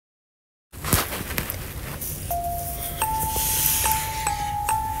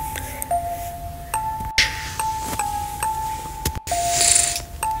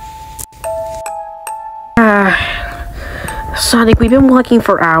Sonic, we've been walking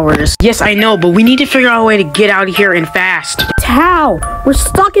for hours. Yes, I know, but we need to figure out a way to get out of here and fast. How? We're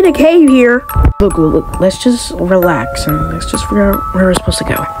stuck in a cave here. Look, let's just relax and let's just figure out where we're supposed to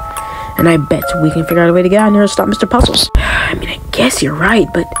go. And I bet we can figure out a way to get out of here and stop Mr. Puzzles. I mean, I guess you're right,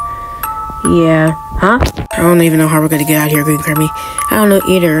 but... yeah. Huh? I don't even know how we're gonna get out of here, Green Kirby. I don't know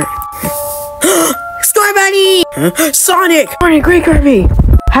either. Star Bunny! Huh? Sonic! Morning, Green Kirby!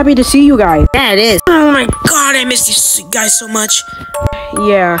 Happy to see you guys. Yeah, it is. Oh my god, I missed you guys so much.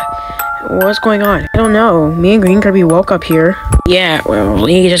 Yeah. What's going on? I don't know. Me and Green Kirby woke up here. Yeah, well,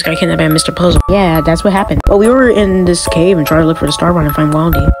 he just got kidnapped by Mr. Puzzle. Yeah, that's what happened. Well, we were in this cave and trying to look for the Star Run and find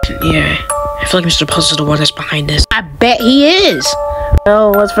Waldy. Yeah, I feel like Mr. Puzzle's the one that's behind this. I bet he is.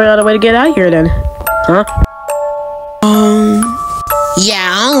 Well, let's figure out a way to get out of here then. Huh?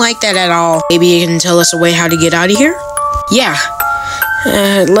 Yeah, I don't like that at all. Maybe you can tell us a way how to get out of here? Yeah.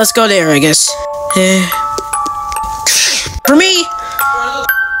 Let's go there, I guess. For me!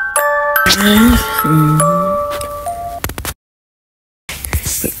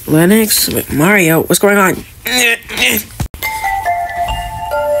 Wait, Lennox? Wait, Mario? What's going on? There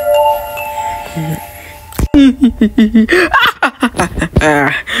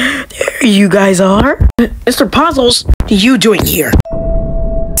you guys are. Mr. Puzzles, what are you doing here?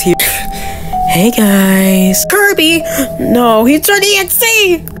 Hey guys. Kirby! No, he turned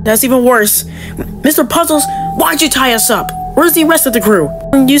EXE! That's even worse. Mr. Puzzles, why'd you tie us up? Where's the rest of the crew?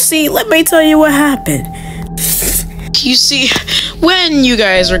 You see, let me tell you what happened. You see, when you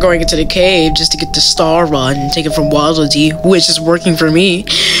guys were going into the cave just to get the Star Run and take it from Waddle Dee, which is working for me,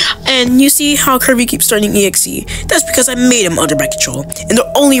 and you see how Kirby keeps turning EXE, that's because I made him under my control. And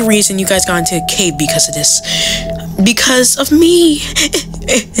the only reason you guys got into a cave because of this, because of me.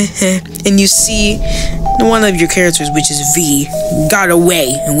 And you see, one of your characters, which is V, got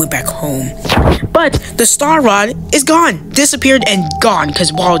away and went back home. But the Star Rod is gone, disappeared and gone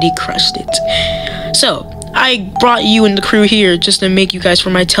because Waddle Dee crushed it. So I brought you and the crew here just to make you guys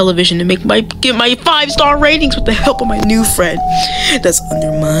for my television to get my 5-star ratings with the help of my new friend that's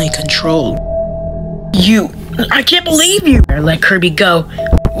under my control. I can't believe you. Let Kirby go.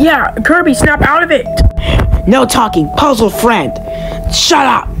 Yeah, Kirby, snap out of it. No talking, puzzle friend. Shut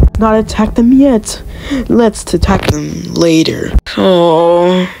up. Not attack them yet. Let's attack them later.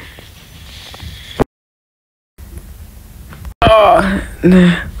 Oh.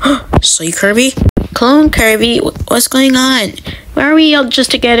 So Kirby? Clone Kirby, what's going on? Why are we all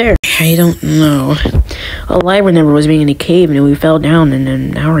just together? I don't know. All I remember was being in a cave and we fell down and then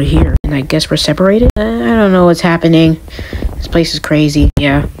now we're here. And I guess we're separated? I don't know what's happening. This place is crazy.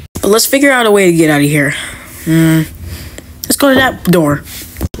 Yeah. But let's figure out a way to get out of here. Let's go to that door.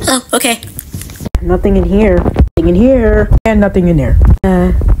 Oh, okay. Nothing in here. Nothing in here. And nothing in there.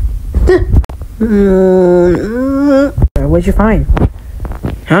 What'd you find?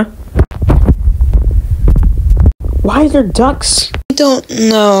 Huh? Why is there ducks? I don't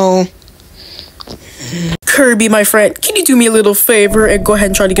know. Kirby, my friend, can you do me a little favor and go ahead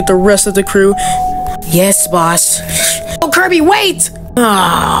and try to get the rest of the crew? Yes, boss. Oh, Kirby, wait! He's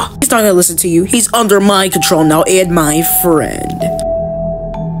not gonna listen to you. He's under my control now and my friend.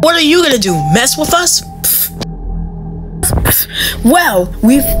 What are you gonna do? Mess with us? Well,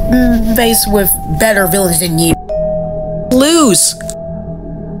 we've faced with better villains than you. Lose.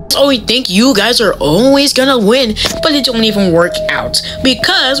 So we think you guys are always gonna win, but it don't even work out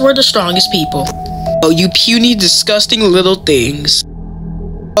because we're the strongest people. Oh, you puny, disgusting little things.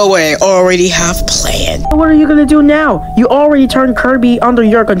 Oh, I already have a plan. What are you gonna do now? You already turned Kirby under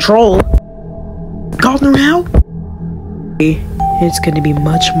your control. Gardner now? It's gonna be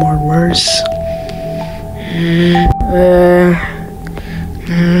much more worse.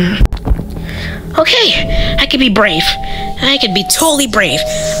 Okay, I could be brave. I could be totally brave.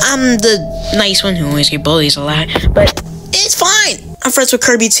 I'm the nice one who always get bullies a lot, but it's fine. I'm friends with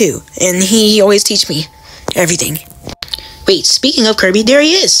Kirby too, and he always teach me everything. Wait, speaking of Kirby, there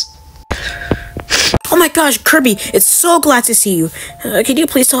he is. Oh my gosh, Kirby, it's so glad to see you. Can you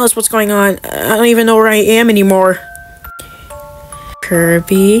please tell us what's going on? I don't even know where I am anymore.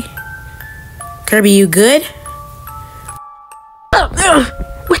 Kirby? Kirby, you good? What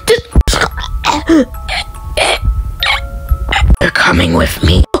the? You're coming with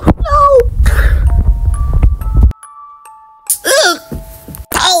me. No!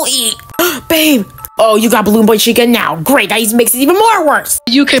 Oh, babe! Oh, you got Balloon Boy chicken now. Great, that even makes it even more worse.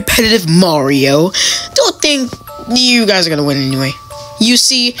 You competitive Mario. Don't think you guys are gonna win anyway. You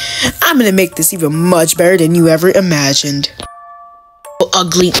see, I'm gonna make this even much better than you ever imagined. Oh,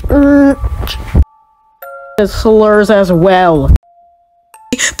 ugly. Slurs as well.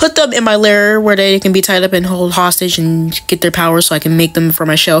 put them in my lair where they can be tied up and hold hostage and get their powers so I can make them for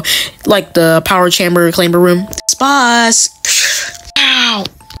my show. Like the power chamber, claimer room. Boss. Ow.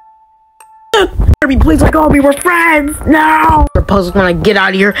 Kirby, please let go of me. We're friends. No. Mr. Puzzles, when I get out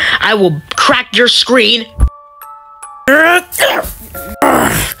of here, I will crack your screen.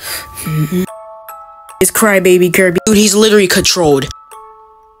 It's crybaby Kirby. Dude, he's literally controlled.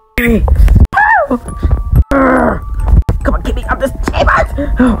 Come on, get me up this table.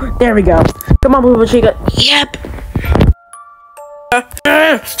 Oh, there we go. Come on, little chica. Yep.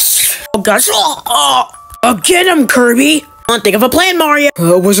 Oh gosh. Oh, get him, Kirby. Don't think of a plan, Mario.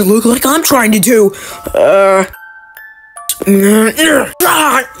 What does it look like I'm trying to do?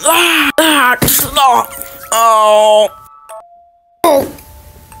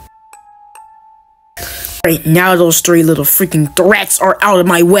 Right, now those three little freaking threats are out of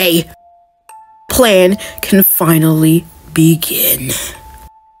my way. Plan can finally begin.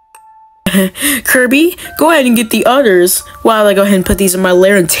 Kirby, go ahead and get the others while I go ahead and put these in my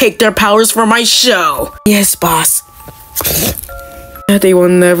lair and take their powers for my show. Yes, boss. They will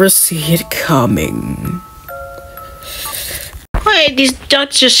never see it coming. Why are these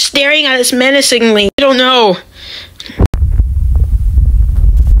ducks just staring at us menacingly? I don't know.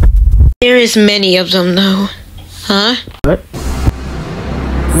 There is many of them, though. Huh? What?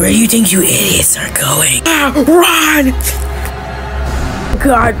 Where do you think you idiots are going? Run!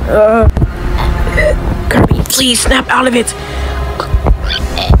 God, Kirby, please snap out of it.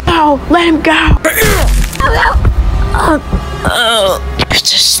 Oh, let him go.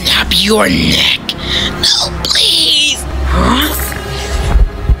 To snap your neck. No, please. Huh?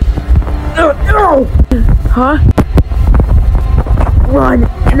 No. Huh? Run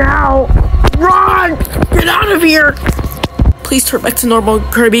now. Run! Get out of here. Please turn back to normal,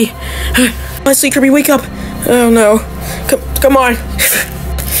 Kirby. Honestly, Kirby, wake up. Oh no. Come on.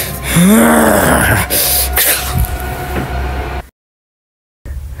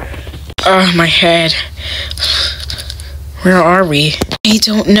 My head. Where are we? I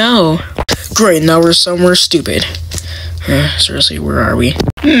don't know. Great, now we're somewhere stupid. Seriously, where are we?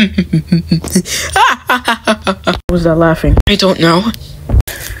 Who's that laughing? I don't know.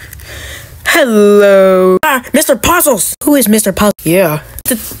 Hello. Mr. Puzzles! Who is Mr. Puzzles? Yeah.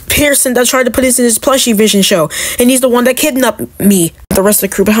 The person that tried to put us in his plushie vision show. And he's the one that kidnapped me. The rest of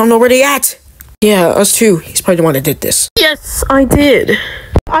the crew, but I don't know where they at. Yeah, us too. He's probably the one that did this. Yes, I did.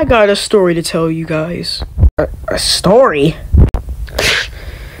 I got a story to tell you guys. A story?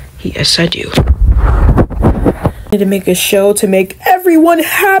 Yes, I do. I need to make a show to make everyone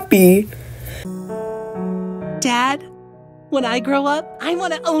happy. Dad, when I grow up, I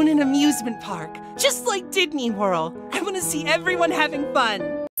want to own an amusement park, just like Disney World. I want to see everyone having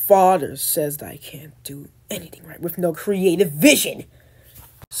fun. Father says that I can't do anything right with no creative vision.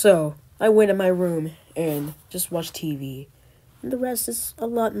 So, I went in my room and just watched TV. And the rest is a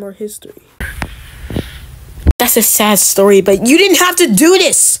lot more history. That's a sad story, but you didn't have to do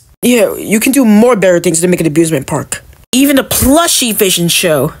this! Yeah, you can do more better things to make an amusement park. Even a plushie vision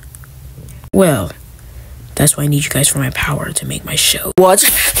show. Well, that's why I need you guys for my power to make my show. What?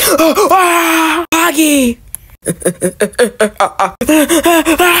 Aggie!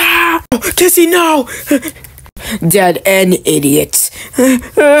 Kissy, no! Dead and idiot.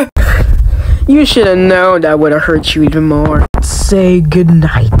 You should have known that would have hurt you even more. Say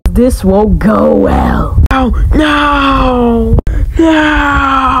goodnight. This won't go well. Oh, no!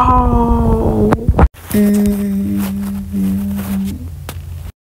 No!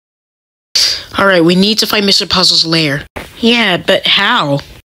 Alright, we need to find Mr. Puzzle's lair. Yeah, but how?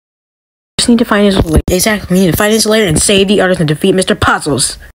 Just need to find his lair. Exactly, we need to find his lair and save the others and defeat Mr.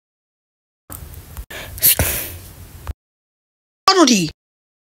 Puzzles. Oddity!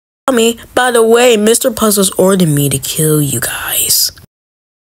 Tell me, by the way, Mr. Puzzles ordered me to kill you guys.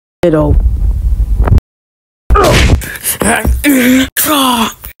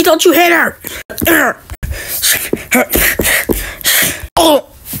 Don't you hit her! Oh!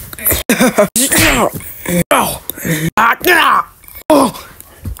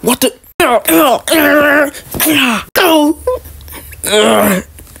 What the? Go!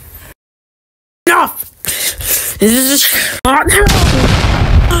 Enough!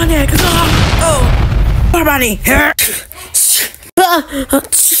 Sonic! Oh! What about me?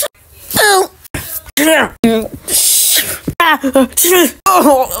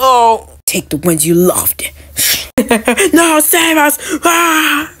 Oh! Take the ones you loved. No, save us!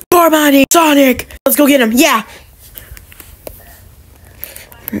 Poor buddy! Sonic! Let's go get him, yeah!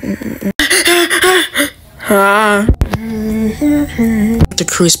 The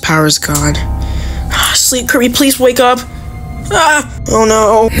crew's power's gone. Sleep, Kirby, please wake up. Oh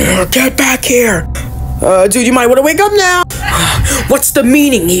no. Get back here. Dude, you might want to wake up now. What's the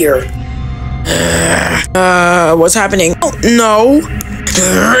meaning here? What's happening? Oh, no.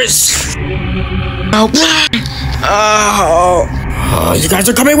 Oh, you guys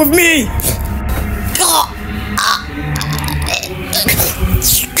are coming with me.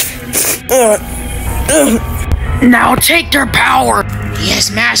 Now take their power. Yes,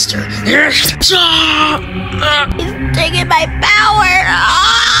 master. He's taking my power.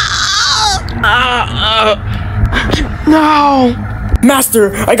 No.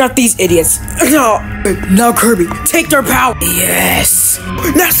 Master, I got these idiots. Now, Kirby, take their power. Yes.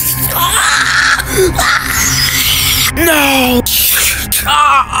 No.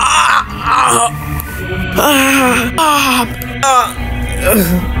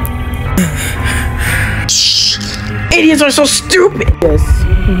 Idiots are so stupid. Yes,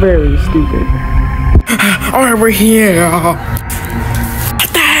 very stupid. Alright, we're here. What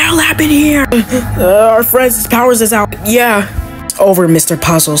the hell happened here? Our friend's powers is out. Yeah. It's over, Mr.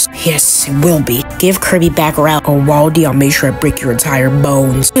 Puzzles. Yes, it will be. Give Kirby back around, or Waldy, I'll make sure I break your entire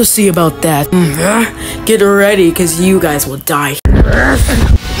bones. We'll see about that. Get ready, because you guys will die.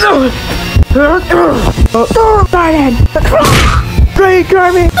 Great,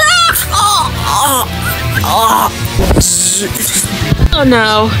 Kirby! Oh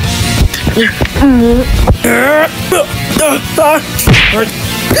no.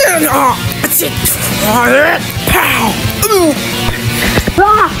 That's it. Pow.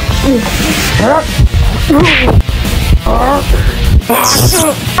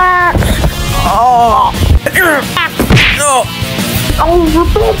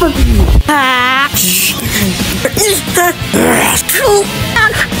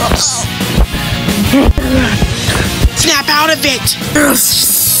 Snap out of it!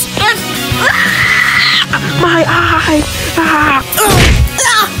 My eye! My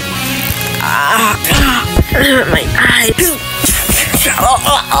eye!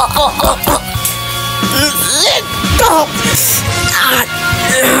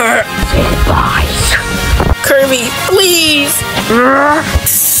 Kirby, please!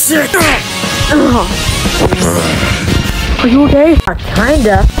 Are you okay?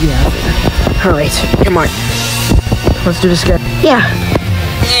 Kinda. Yeah. Alright, come on. Let's do this again. Yeah.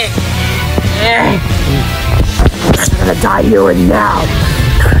 I'm gonna die here and now.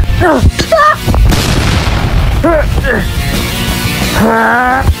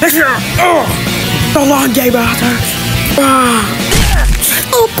 So long, Game Master.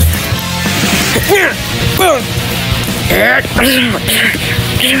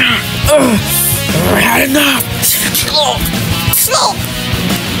 I had enough. Slow.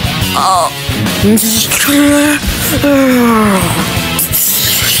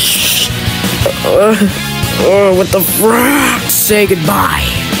 What the fuck? Say goodbye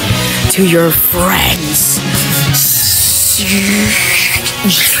to your friends.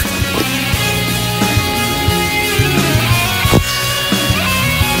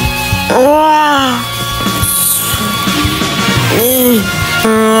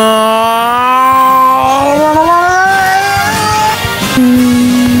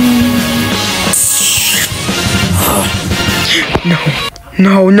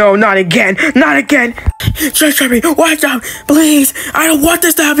 No, not again. Not again. Kirby, watch out. Please. I don't want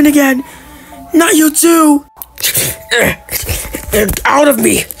this to happen again. Not you too. Out of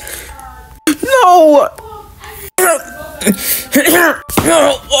me. No.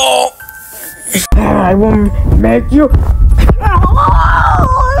 I will make you.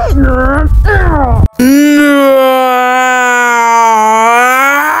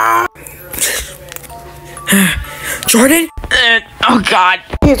 Jordan? Oh God.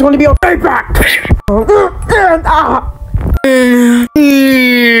 He's going to be okay back.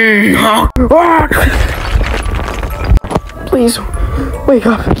 Please, wake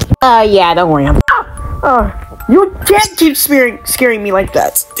up. Yeah, don't worry. You can't keep scaring me like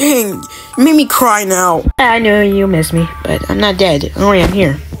that. Dang, you made me cry now. I know you miss me, but I'm not dead. Don't worry, I'm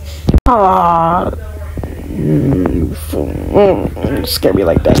here. Scare me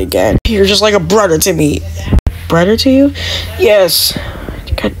like that again. You're just like a brother to me. Brother to you? Yes.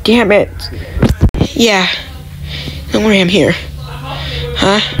 God damn it. Yeah. Don't worry, I'm here.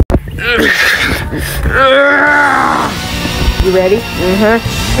 Huh? You ready?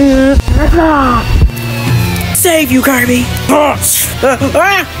 Save you, Kirby.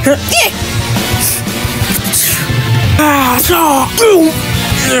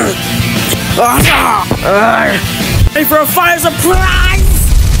 Ready for a fire surprise!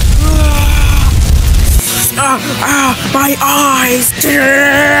 My eyes!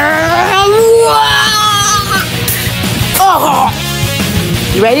 Oh!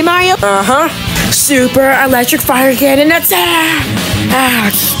 You ready, Mario? Uh-huh. Super electric fire cannon attack!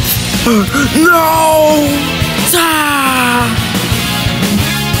 No!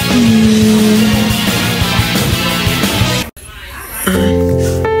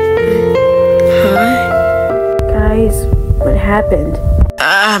 Guys, what happened?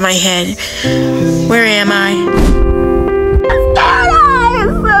 My head. Where am I?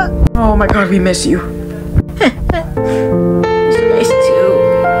 Oh my god, we miss you. It's nice too.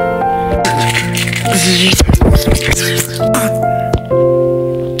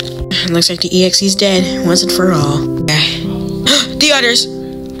 Looks like the EXE's dead once and for all. The others!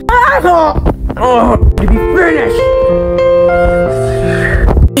 Oh, to be finished!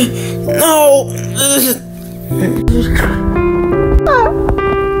 No!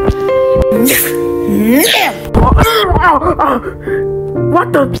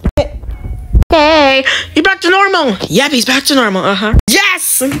 What the? Hey, you're back to normal. Yep, he's back to normal.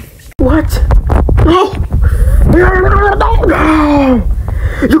 Yes. What? No. No.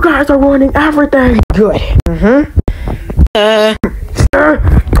 You guys are ruining everything. Good. I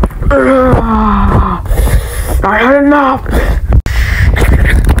had enough.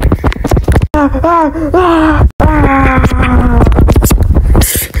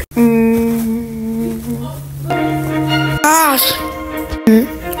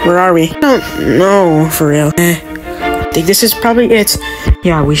 Where are we? I don't know, for real. I think this is probably it.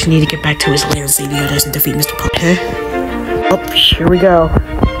 Yeah, we should need to get back to his lair and save the others and defeat Mr. Punk. Oh, here we go.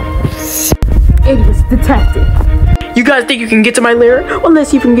 Idiots detected. You guys think you can get to my lair? Well, let's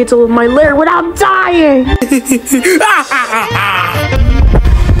see if you can get to my lair without dying!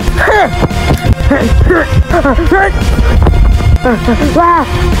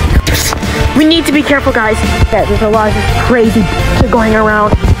 We need to be careful, guys. Yeah, there's a lot of crazy shit going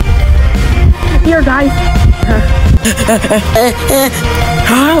around. Here, guys.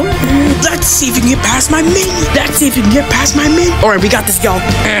 Let's see if you can get past my minion. Let's see if you can get past my minion. Alright, we got this, y'all.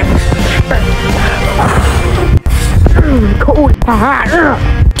 Cold. Gotcha.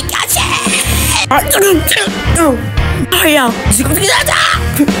 Oh, yeah.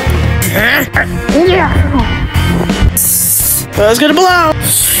 It's gonna blow.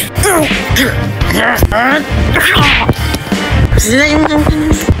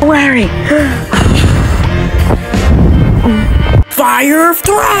 Wary. Fire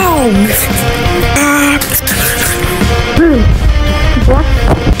throne. What?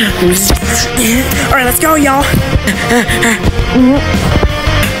 Alright, let's go, y'all.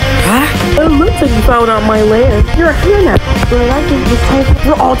 Huh? It looks like you found out my lair. You're here now. But I think it's time for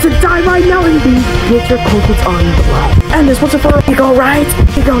you all to die right now and get your cocoons on the blood. And this one's for you go right,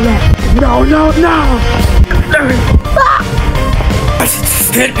 you go left. No, no, no.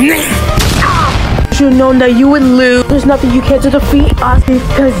 You should have known that you would lose. There's nothing you can to defeat us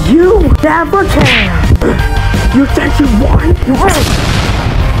because you never can. You think you won? You won.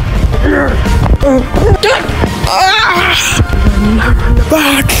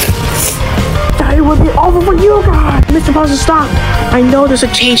 Back. That it would be over for you guys. Mr. Puzzle, stop. I know there's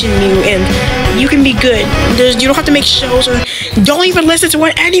a change in you and you can be good. You don't have to make shows or don't even listen to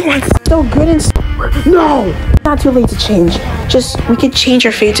what anyone's so good and no. Not too late to change. Just we can change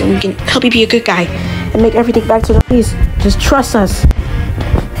our fates and we can help you be a good guy and make everything back to the peace. Just trust us.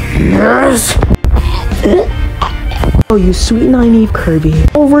 Yes. Oh, you sweet naive Kirby.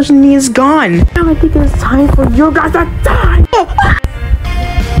 The old version of me is gone. Now I think it's time for you guys to die.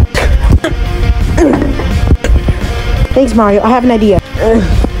 Thanks, Mario. I have an idea.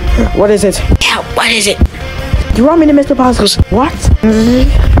 What is it? Yeah, what is it? You want me to Mr. Puzzles? What?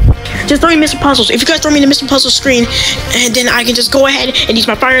 Just throw me Mr. Puzzles. If you guys throw me the Mr. Puzzles screen, and then I can just go ahead and use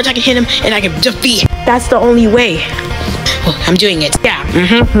my fire attack and hit him, and I can defeat him. That's the only way. Well, I'm doing it. Yeah.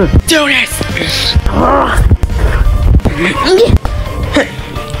 Do this. Now.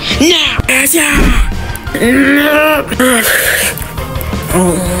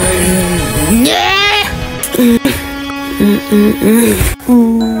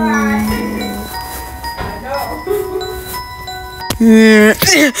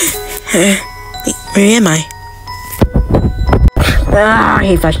 Where am I? I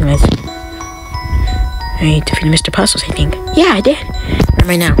hate flashing lights. I defeated Mr. Puzzles, I think. Yeah, I did. Where am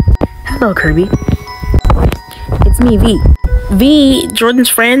I now? Hello, Kirby. It's me, V. V, Jordan's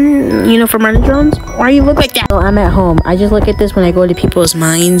friend, you know, from Running Drones? Why you look like that? Oh, I'm at home. I just look at this when I go to people's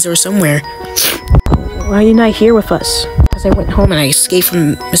mines or somewhere. Why are you not here with us? Because I went home and I escaped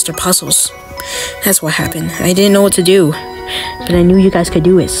from Mr. Puzzles. That's what happened. I didn't know what to do. But I knew you guys could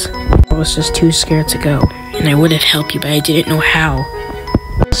do this. I was just too scared to go. And I would have helped you, but I didn't know how.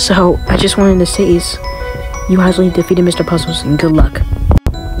 So, I just wanted to say is, you guys only defeated Mr. Puzzles and good luck.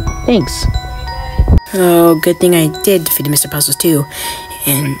 Thanks. Oh, good thing I did defeat Mr. Puzzles too.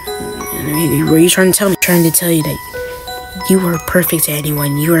 And what are you trying to tell me? I'm trying to tell you that you are perfect to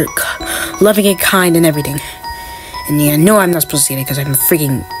anyone. You are loving and kind and everything. And yeah, no, I'm not supposed to say that because I'm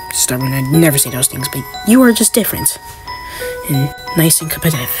freaking stubborn. I never say those things, but you are just different. And nice and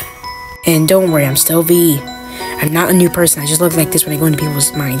competitive. And don't worry, I'm still V. I'm not a new person. I just look like this when I go into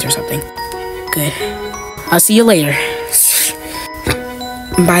people's minds or something. Good. I'll see you later.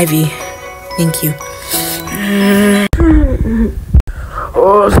 Bye, V. Thank you.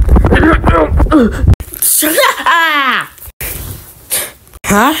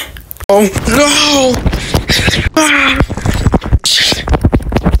 Huh? Oh no!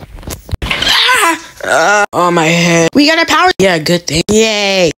 Oh, my head. We got our power. Yeah, good thing.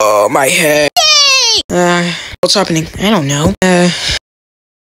 Yay. Oh, my head. Yay. What's happening? I don't know.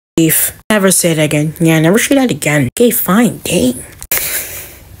 Beef. Never say that again. Yeah, never say that again. Okay, fine. Dang.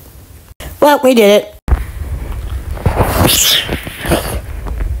 Well, we did it.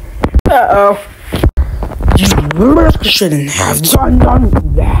 Uh-oh. You shouldn't have done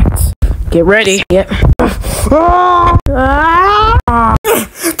that. Get ready. Yep.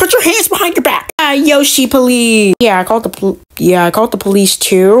 Put your hands behind your back. Yoshi, police. Yeah, I called the police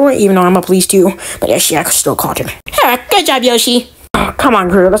too, even though I'm a police too. But actually, I still called him. Yeah, good job, Yoshi. Oh, come on,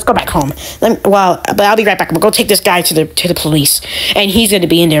 crew. Let's go back home. But I'll be right back. We'll go take this guy to the police, and he's gonna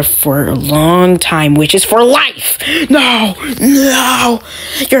be in there for a long time, which is for life. No,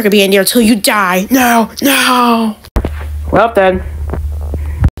 you're gonna be in there till you die. No. Well then,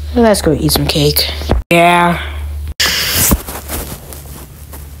 let's go eat some cake. Yeah.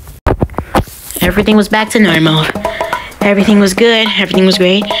 Everything was back to normal. Everything was good. Everything was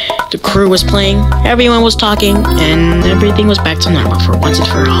great. The crew was playing. Everyone was talking. And everything was back to normal for once and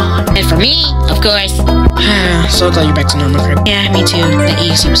for all. And for me, of course. So glad you're back to normal, Kirby. Yeah, me too. The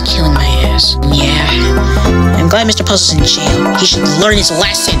AC was killing my ass. Yeah. I'm glad Mr. Puzzle's in jail. He should learn his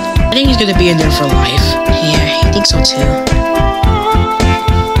lesson. I think he's gonna be in there for life. Yeah, I think so too.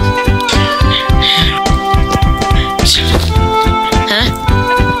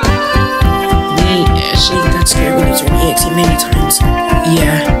 Got scared when you turned EXE many times.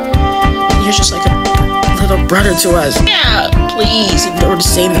 Yeah. You're just like a little brother to us. Yeah, please. Even though we're the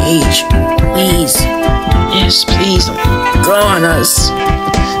same age. Please. Yes, please. Don't grow on us.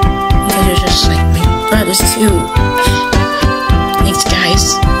 Because you're just like my brothers too. Thanks,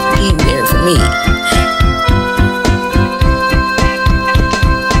 guys, for being there for me.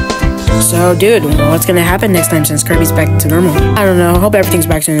 So, dude, what's gonna happen next time since Kirby's back to normal? I don't know. Hope everything's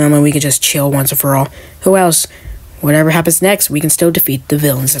back to normal. We can just chill once and for all. Who else? Whatever happens next, we can still defeat the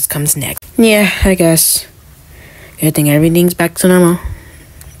villains that comes next. Yeah, I guess. Good thing everything's back to normal.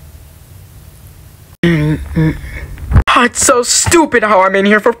 Oh, it's so stupid how I'm in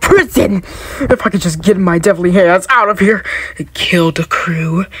here for prison. If I could just get my devilly hands out of here and kill the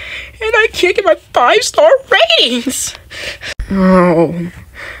crew. And I can't get my 5-star ratings. Oh.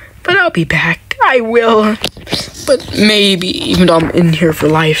 But I'll be back. I will. But maybe, even though I'm in here for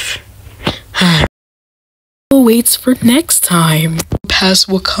life. Waits for next time. Pass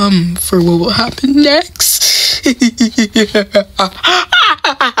will come for what will happen next.